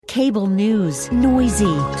Cable news,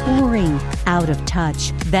 noisy, boring, out of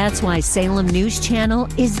touch. That's why Salem News Channel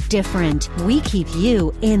is different. We keep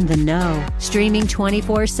you in the know. Streaming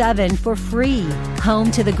 24/7 for free.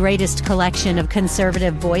 Home to the greatest collection of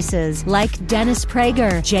conservative voices like Dennis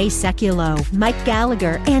Prager, Jay Sekulow, Mike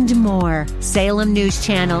Gallagher, and more. Salem News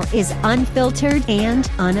Channel is unfiltered and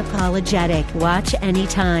unapologetic. Watch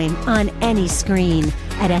anytime, on any screen,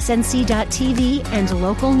 at snc.tv and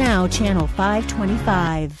Local Now Channel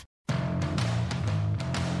 525.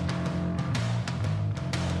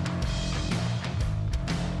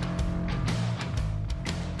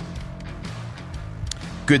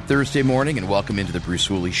 Good Thursday morning and welcome into the Bruce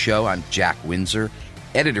Woolley Show. I'm Jack Windsor,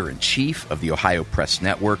 Editor-in-Chief of the Ohio Press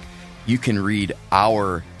Network. You can read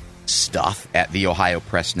our stuff at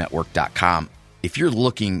theohiopressnetwork.com. If you're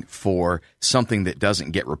looking for something that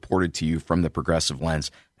doesn't get reported to you from the progressive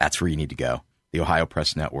lens, that's where you need to go,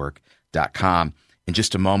 theohiopressnetwork.com. In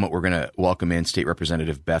just a moment, we're going to welcome in State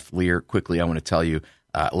Representative Beth Lear. Quickly, I want to tell you,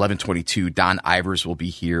 11:22, Don Ivers will be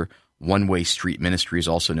here. One Way Street Ministries,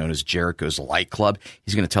 also known as Jericho's Light Club.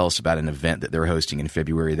 He's going to tell us about an event that they're hosting in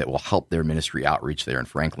February that will help their ministry outreach there in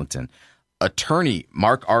Franklinton. Attorney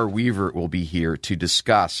Mark R. Weaver will be here to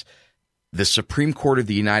discuss the Supreme Court of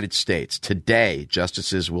the United States. Today,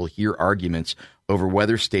 justices will hear arguments over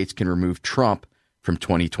whether states can remove Trump from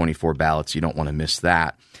 2024 ballots. You don't want to miss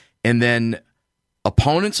that. And then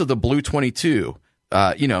opponents of the Blue 22,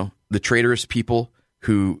 the traitorous people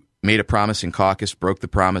who made a promise in caucus, broke the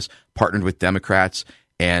promise, partnered with Democrats,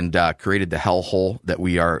 and created the hellhole that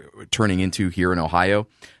we are turning into here in Ohio.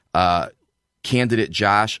 Candidate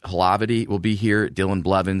Josh Halavity will be here, Dylan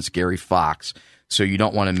Blevins, Gary Fox. So you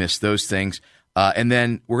don't want to miss those things. And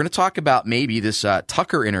then we're going to talk about maybe this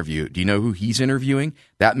Tucker interview. Do you know who he's interviewing?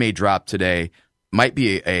 That may drop today. Might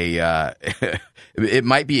be it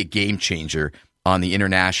might be a game changer on the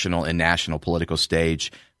international and national political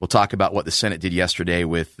stage. We'll talk about what the Senate did yesterday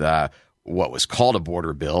with what was called a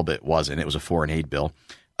border bill, but it wasn't. It was a foreign aid bill.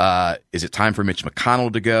 Is it time for Mitch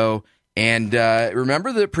McConnell to go? And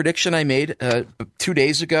remember the prediction I made 2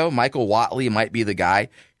 days ago? Michael Whatley might be the guy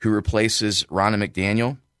who replaces Ronna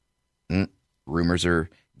McDaniel. Rumors are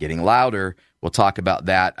getting louder. We'll talk about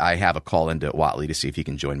that. I have a call into Whatley to see if he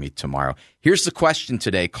can join me tomorrow. Here's the question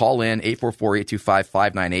today. Call in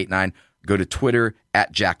 844-825-5989. Go to Twitter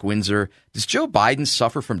at Jack Windsor. Does Joe Biden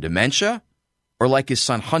suffer from dementia or, like his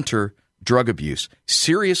son Hunter, drug abuse?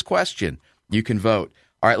 Serious question. You can vote.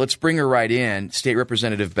 All right, let's bring her right in. State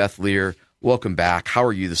Representative Beth Lear, welcome back. How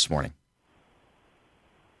are you this morning?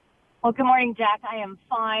 Well, good morning, Jack. I am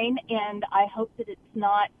fine, and I hope that it's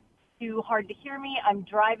not too hard to hear me. I'm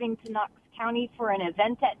driving to Knox County for an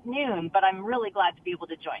event at noon, but I'm really glad to be able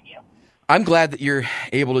to join you. I'm glad that you're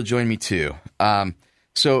able to join me, too.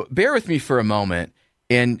 So bear with me for a moment,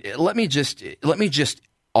 and let me just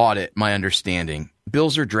audit my understanding.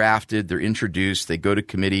 Bills are drafted, they're introduced, they go to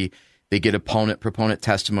committee, they get proponent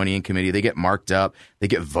testimony in committee, they get marked up, they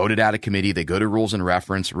get voted out of committee, they go to Rules and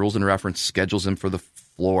Reference. Rules and Reference schedules them for the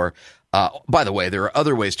floor. By the way, there are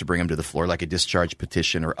other ways to bring them to the floor, like a discharge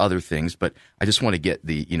petition or other things, but I just want to get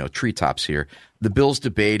the treetops here. The bill's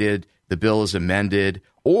debated, the bill is amended,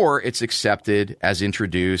 or it's accepted as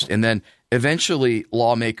introduced, and then eventually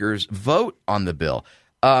lawmakers vote on the bill.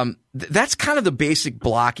 That's kind of the basic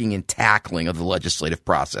blocking and tackling of the legislative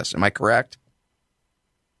process. Am I correct?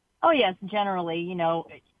 Oh, yes, generally.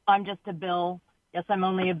 I'm just a bill. Yes, I'm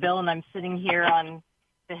only a bill, and I'm sitting here on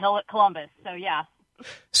the hill at Columbus. So, yeah.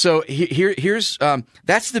 So here's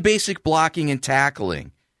that's the basic blocking and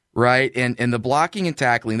tackling, right? And the blocking and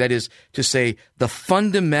tackling, that is to say the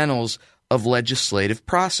fundamentals of legislative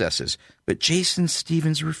processes. But Jason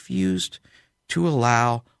Stephens refused to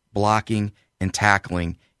allow blocking and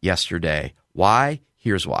tackling yesterday. Why?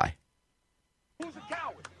 Here's why. Who's a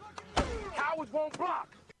coward? Cowards won't block.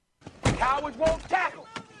 Cowards won't tackle.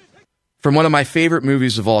 From one of my favorite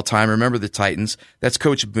movies of all time, Remember the Titans, that's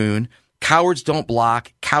Coach Boone. Cowards don't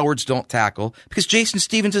block, cowards don't tackle, because Jason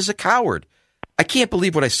Stephens is a coward. I can't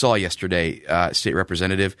believe what I saw yesterday, State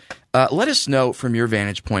Representative. Let us know from your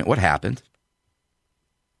vantage point what happened.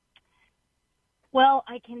 Well,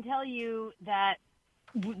 I can tell you that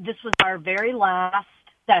this was our very last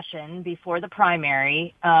session before the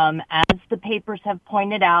primary. As the papers have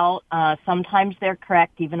pointed out, sometimes they're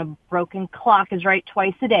correct. Even a broken clock is right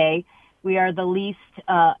twice a day. We are the least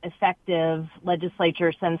effective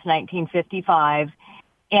legislature since 1955,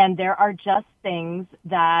 and there are just things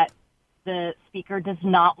that the speaker does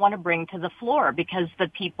not want to bring to the floor because the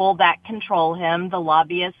people that control him, the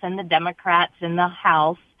lobbyists and the Democrats in the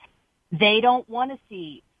House, they don't want to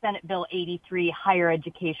see Senate Bill 83, higher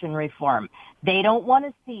education reform. They don't want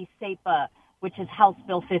to see SEPA, which is House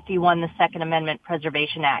Bill 51, the Second Amendment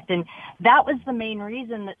Preservation Act. And that was the main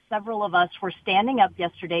reason that several of us were standing up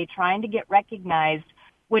yesterday trying to get recognized,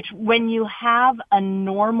 which when you have a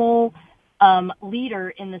normal leader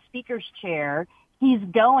in the speaker's chair, he's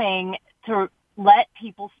going to let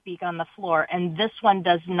people speak on the floor. And this one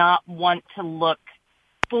does not want to look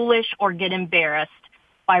foolish or get embarrassed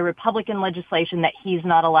by Republican legislation that he's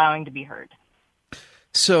not allowing to be heard.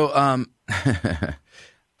 So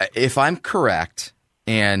if I'm correct,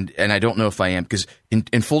 and I don't know if I am, because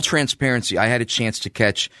in full transparency, I had a chance to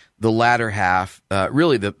catch the latter half,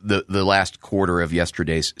 really the last quarter of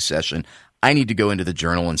yesterday's session. I need to go into the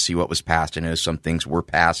journal and see what was passed. I know some things were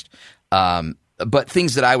passed, but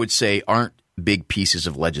things that I would say aren't big pieces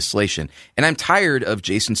of legislation. And I'm tired of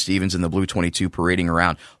Jason Stevens and the Blue 22 parading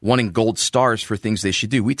around wanting gold stars for things they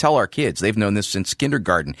should do. We tell our kids, they've known this since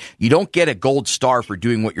kindergarten, you don't get a gold star for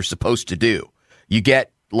doing what you're supposed to do. You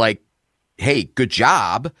get like, hey, good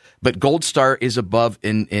job, but gold star is above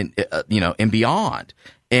and beyond.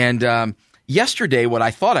 And yesterday, what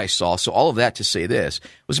I thought I saw, so all of that to say this,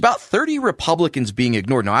 was about 30 Republicans being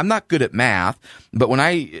ignored. Now, I'm not good at math, but when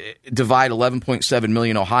I divide 11.7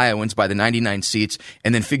 million Ohioans by the 99 seats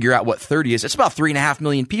and then figure out what 30 is, it's about 3.5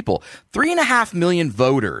 million people. 3.5 million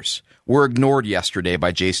voters were ignored yesterday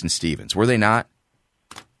by Jason Stevens, were they not?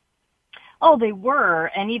 Oh, they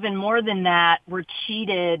were, and even more than that, were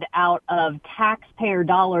cheated out of taxpayer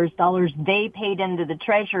dollars they paid into the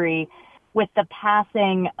Treasury with the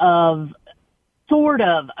passing of sort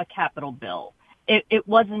of a capital bill. It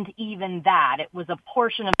wasn't even that. It was a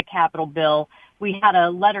portion of the capital bill. We had a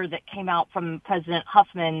letter that came out from President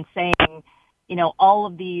Huffman saying, all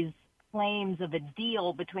of these claims of a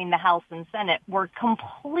deal between the House and Senate were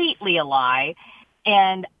completely a lie,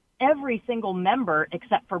 and every single member,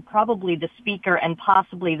 except for probably the speaker and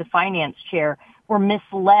possibly the finance chair, were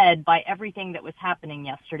misled by everything that was happening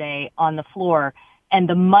yesterday on the floor and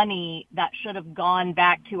the money that should have gone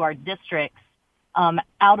back to our districts,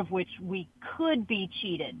 out of which we could be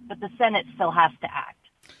cheated, but the Senate still has to act.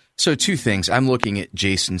 So two things. I'm looking at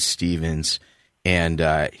Jason Stevens and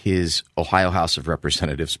his Ohio House of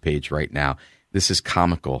Representatives page right now. This is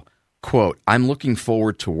comical. Quote, I'm looking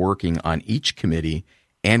forward to working on each committee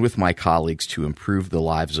and with my colleagues to improve the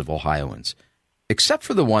lives of Ohioans, except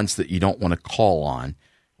for the ones that you don't want to call on.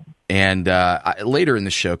 And later in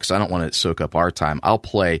the show, because I don't want to soak up our time, I'll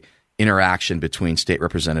play interaction between State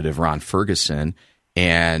Representative Ron Ferguson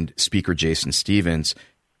and Speaker Jason Stevens.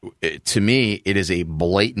 To me, it is a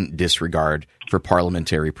blatant disregard for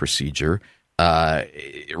parliamentary procedure.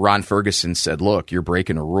 Ron Ferguson said, look, you're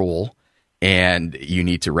breaking a rule and you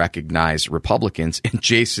need to recognize Republicans. And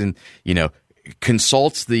Jason,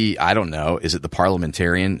 consults the, I don't know, is it the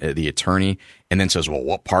parliamentarian, the attorney, and then says, well,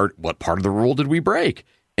 what part of the rule did we break?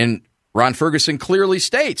 And Ron Ferguson clearly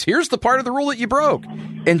states, here's the part of the rule that you broke.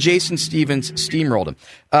 And Jason Stevens steamrolled him.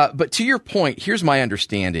 But to your point, here's my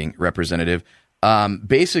understanding, Representative.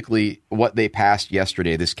 Basically, what they passed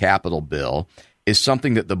yesterday, this capital bill, is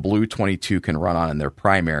something that the Blue 22 can run on in their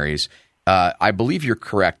primaries. I believe you're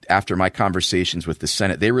correct. After my conversations with the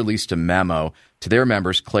Senate, they released a memo to their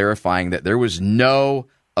members clarifying that there was no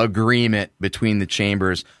agreement between the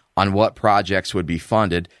chambers on what projects would be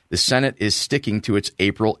funded. The Senate is sticking to its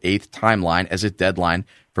April 8th timeline as a deadline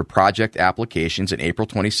for project applications and April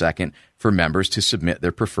 22nd for members to submit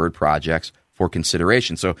their preferred projects for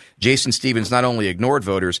consideration. So Jason Stevens not only ignored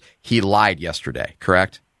voters, he lied yesterday,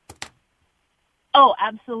 correct? Oh,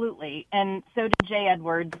 absolutely. And so did Jay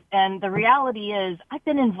Edwards. And the reality is I've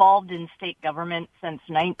been involved in state government since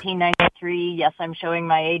 1993. Yes, I'm showing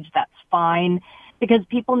my age. That's fine, because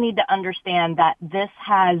people need to understand that this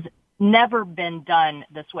has never been done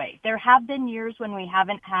this way. There have been years when we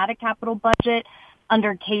haven't had a capital budget.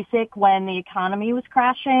 Under Kasich, when the economy was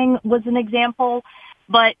crashing, was an example.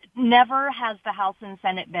 But never has the House and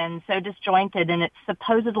Senate been so disjointed, and it's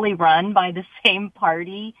supposedly run by the same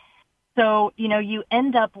party. So, you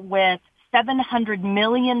end up with $700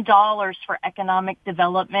 million for economic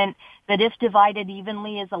development that, if divided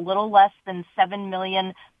evenly, is a little less than $7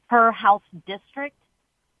 million per House district.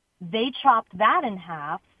 They chopped that in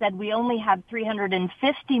half, said we only had $350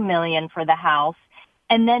 million for the House,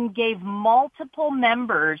 and then gave multiple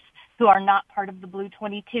members who are not part of the Blue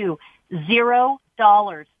 22 $0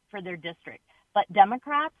 for their district. But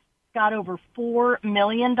Democrats got over $4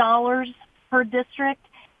 million per district.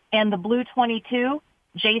 And the Blue 22,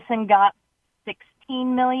 Jason got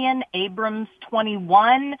 $16 million, Abrams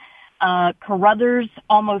 $21, Carruthers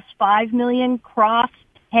almost $5 million, Cross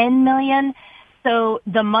 $10 million. So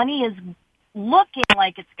the money is looking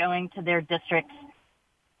like it's going to their districts,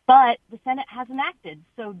 but the Senate hasn't acted.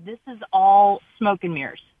 So this is all smoke and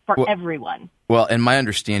mirrors for everyone. Well, and my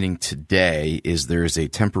understanding today is there's a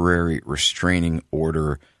temporary restraining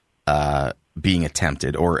order being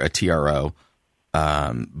attempted, or a TRO,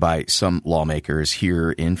 by some lawmakers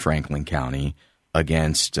here in Franklin County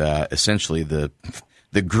against essentially the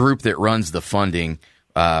group that runs the funding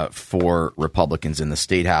for Republicans in the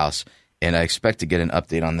State House. And I expect to get an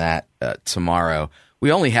update on that tomorrow.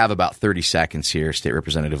 We only have about 30 seconds here, State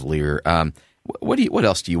Representative Lear. What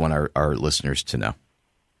else do you want our listeners to know?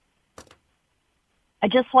 I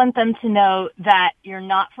just want them to know that you're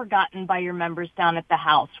not forgotten by your members down at the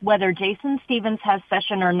House. Whether Jason Stevens has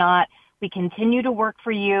session or not, we continue to work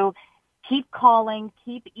for you. Keep calling,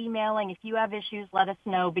 keep emailing. If you have issues, let us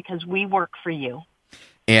know, because we work for you.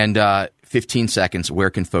 And 15 seconds, where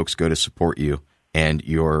can folks go to support you and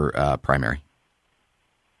your primary?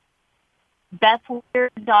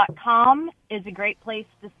 BethLear.com is a great place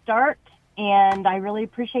to start, and I really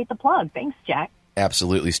appreciate the plug. Thanks, Jack.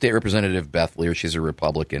 Absolutely. State Representative Beth Lear, she's a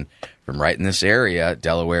Republican from right in this area,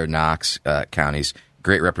 Delaware, Knox counties.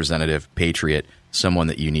 Great representative, patriot, someone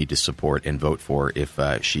that you need to support and vote for if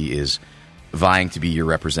she is vying to be your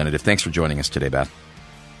representative. Thanks for joining us today, Beth.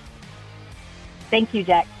 Thank you,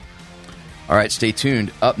 Jack. All right, stay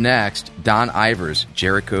tuned. Up next, Don Ivers,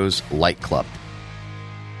 Jericho's Light Club.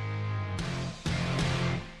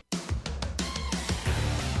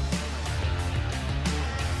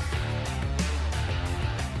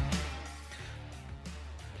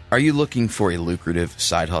 Are you looking for a lucrative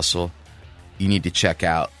side hustle? You need to check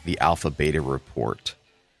out the Alpha Beta Report.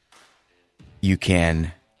 You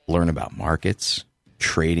can learn about markets,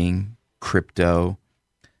 trading, crypto.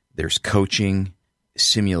 There's coaching,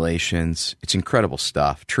 simulations. It's incredible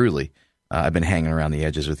stuff, truly. I've been hanging around the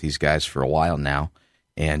edges with these guys for a while now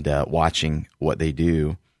and watching what they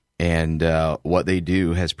do. And what they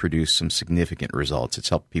do has produced some significant results. It's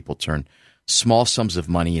helped people turn small sums of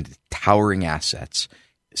money into towering assets.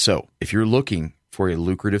 So if you're looking for a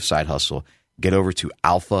lucrative side hustle, get over to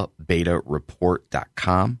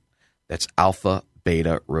alphabetareport.com. That's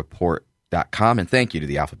alphabetareport.com. And thank you to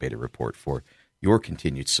the Alpha Beta Report for your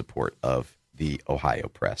continued support of the Ohio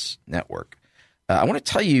Press Network. I want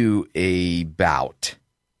to tell you about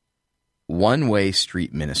One Way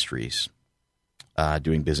Street Ministries,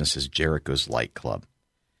 doing business as Jericho's Light Club.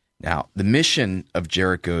 Now, the mission of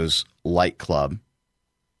Jericho's Light Club,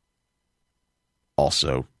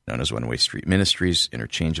 also known as One Way Street Ministries,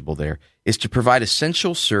 interchangeable there, is to provide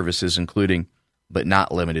essential services, including but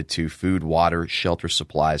not limited to food, water, shelter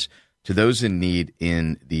supplies, to those in need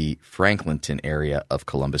in the Franklinton area of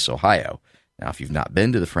Columbus, Ohio. Now, if you've not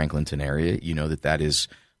been to the Franklinton area, you know that is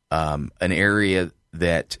an area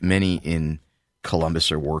that many in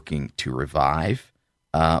Columbus are working to revive,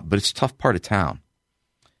 but it's a tough part of town.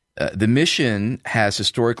 The mission has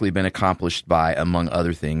historically been accomplished by, among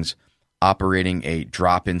other things, operating a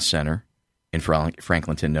drop-in center in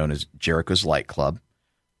Franklinton known as Jericho's Light Club,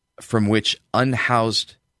 from which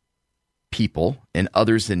unhoused people and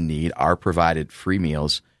others in need are provided free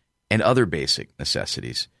meals and other basic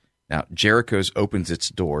necessities. Now, Jericho's opens its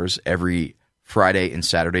doors every Friday and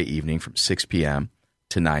Saturday evening from 6 p.m.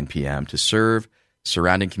 to 9 p.m. to serve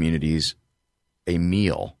surrounding communities a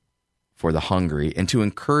meal for the hungry and to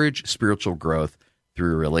encourage spiritual growth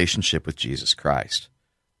through a relationship with Jesus Christ.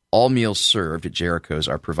 All meals served at Jericho's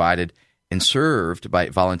are provided and served by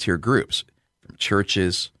volunteer groups from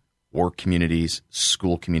churches, work communities,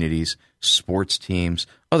 school communities, sports teams,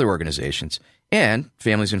 other organizations, and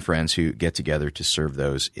families and friends who get together to serve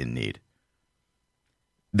those in need.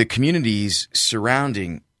 The communities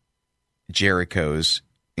surrounding Jericho's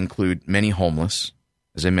include many homeless.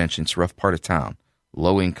 As I mentioned, it's a rough part of town,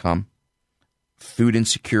 low income, food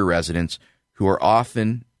insecure residents who are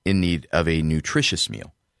often in need of a nutritious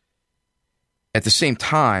meal. At the same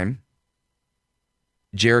time,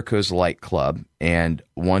 Jericho's Light Club and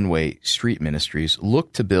One Way Street Ministries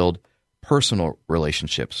look to build personal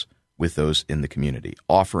relationships with those in the community,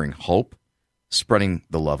 offering hope, spreading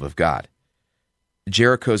the love of God.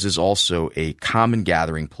 Jericho's is also a common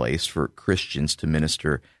gathering place for Christians to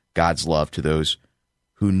minister God's love to those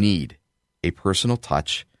who need a personal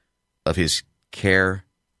touch of His care,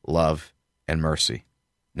 love, and mercy.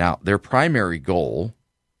 Now, their primary goal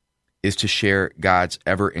is to share God's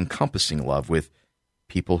ever-encompassing love with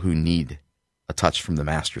people who need a touch from the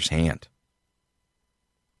Master's hand.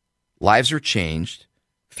 Lives are changed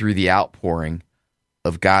through the outpouring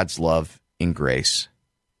of God's love and grace,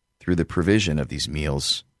 through the provision of these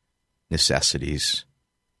meals, necessities.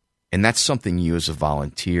 And that's something you as a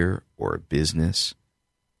volunteer or a business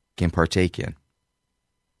can partake in.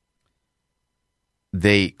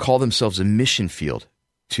 They call themselves a mission field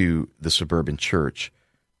to the suburban church,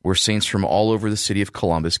 where saints from all over the city of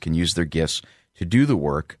Columbus can use their gifts to do the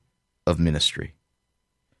work of ministry.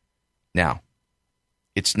 Now,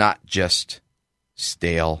 it's not just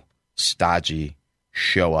stale, stodgy,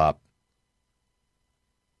 show up.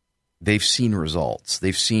 They've seen results.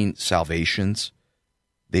 They've seen salvations.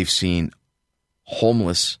 They've seen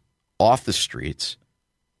homeless off the streets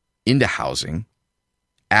into housing,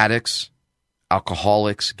 addicts,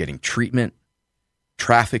 alcoholics getting treatment,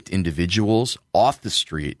 trafficked individuals off the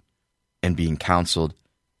street and being counseled,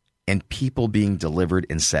 and people being delivered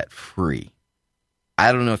and set free.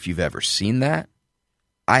 I don't know if you've ever seen that.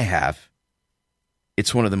 I have.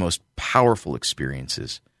 It's one of the most powerful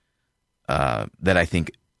experiences that I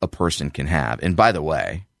think a person can have. And by the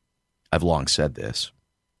way, I've long said this,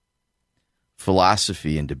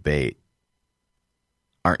 philosophy and debate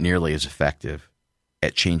aren't nearly as effective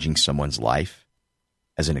at changing someone's life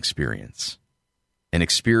as an experience. An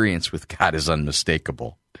experience with God is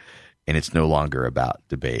unmistakable, and it's no longer about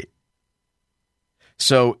debate.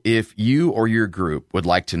 So if you or your group would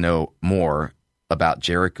like to know more about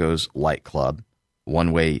Jericho's Light Club,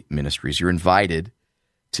 One Way Ministries, you're invited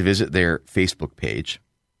to visit their Facebook page,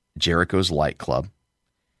 Jericho's Light Club.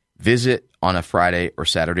 Visit on a Friday or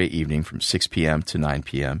Saturday evening from 6 p.m. to 9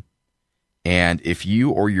 p.m. And if you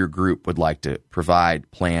or your group would like to provide,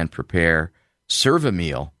 plan, prepare, serve a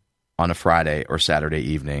meal on a Friday or Saturday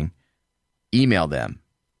evening, email them.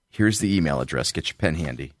 Here's the email address. Get your pen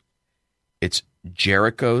handy. It's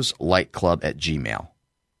Jericho's Light Club at Gmail.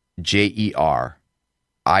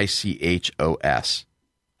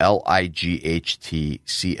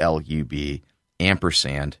 JERICHOSLIGHTCLUB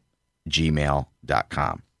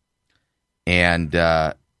 &gmail.com. And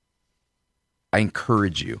I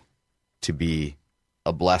encourage you to be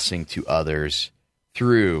a blessing to others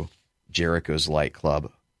through Jericho's Light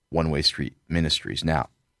Club, One Way Street Ministries. Now,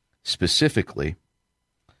 specifically,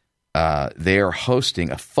 they are hosting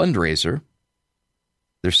a fundraiser,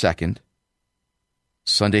 their second,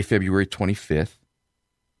 Sunday, February 25th,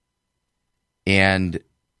 and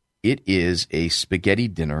it is a spaghetti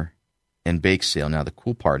dinner and bake sale. Now, the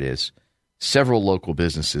cool part is several local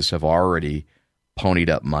businesses have already ponied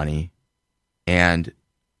up money and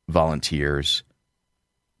volunteers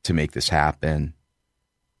to make this happen.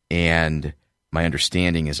 And my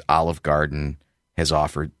understanding is Olive Garden has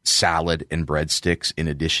offered salad and breadsticks in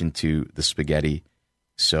addition to the spaghetti.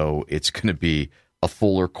 So it's going to be a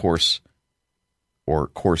fuller course or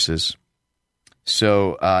courses.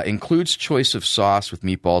 So includes choice of sauce with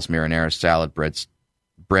meatballs, marinara, salad,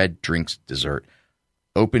 bread, drinks, dessert.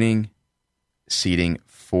 Opening seating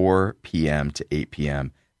 4 p.m. to 8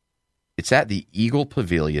 p.m. It's at the Eagle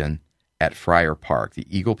Pavilion at Friar Park. The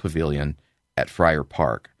Eagle Pavilion at Friar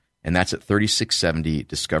Park. And that's at 3670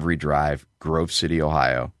 Discovery Drive, Grove City,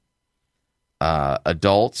 Ohio.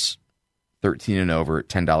 Adults, 13 and over,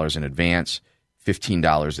 $10 in advance,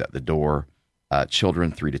 $15 at the door.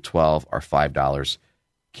 Children 3 to 12 are $5.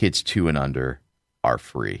 Kids 2 and under are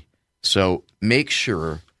free. So make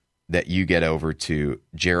sure that you get over to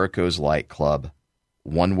Jericho's Light Club,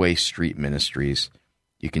 One Way Street Ministries.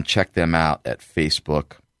 You can check them out at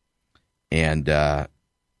Facebook. And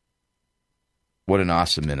what an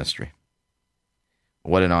awesome ministry.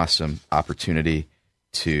 What an awesome opportunity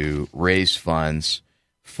to raise funds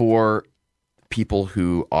for people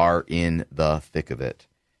who are in the thick of it.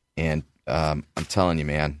 And I'm telling you,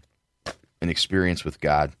 man, an experience with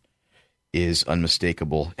God is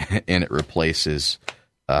unmistakable, and it replaces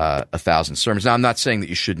 1,000 sermons. Now, I'm not saying that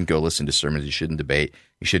you shouldn't go listen to sermons, you shouldn't debate,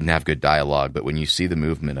 you shouldn't have good dialogue, but when you see the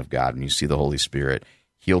movement of God, when you see the Holy Spirit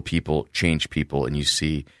heal people, change people, and you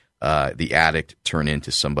see the addict turn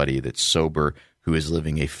into somebody that's sober, who is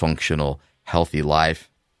living a functional, healthy life,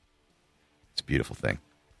 it's a beautiful thing.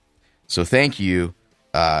 So thank you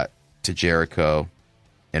to Jericho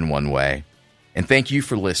and One Way. And thank you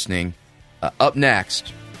for listening. Up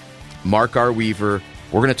next, Mark R. Weaver.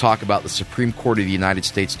 We're going to talk about the Supreme Court of the United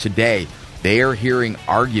States today. They are hearing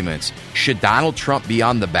arguments. Should Donald Trump be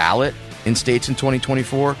on the ballot in states in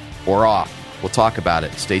 2024 or off? We'll talk about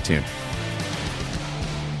it. Stay tuned.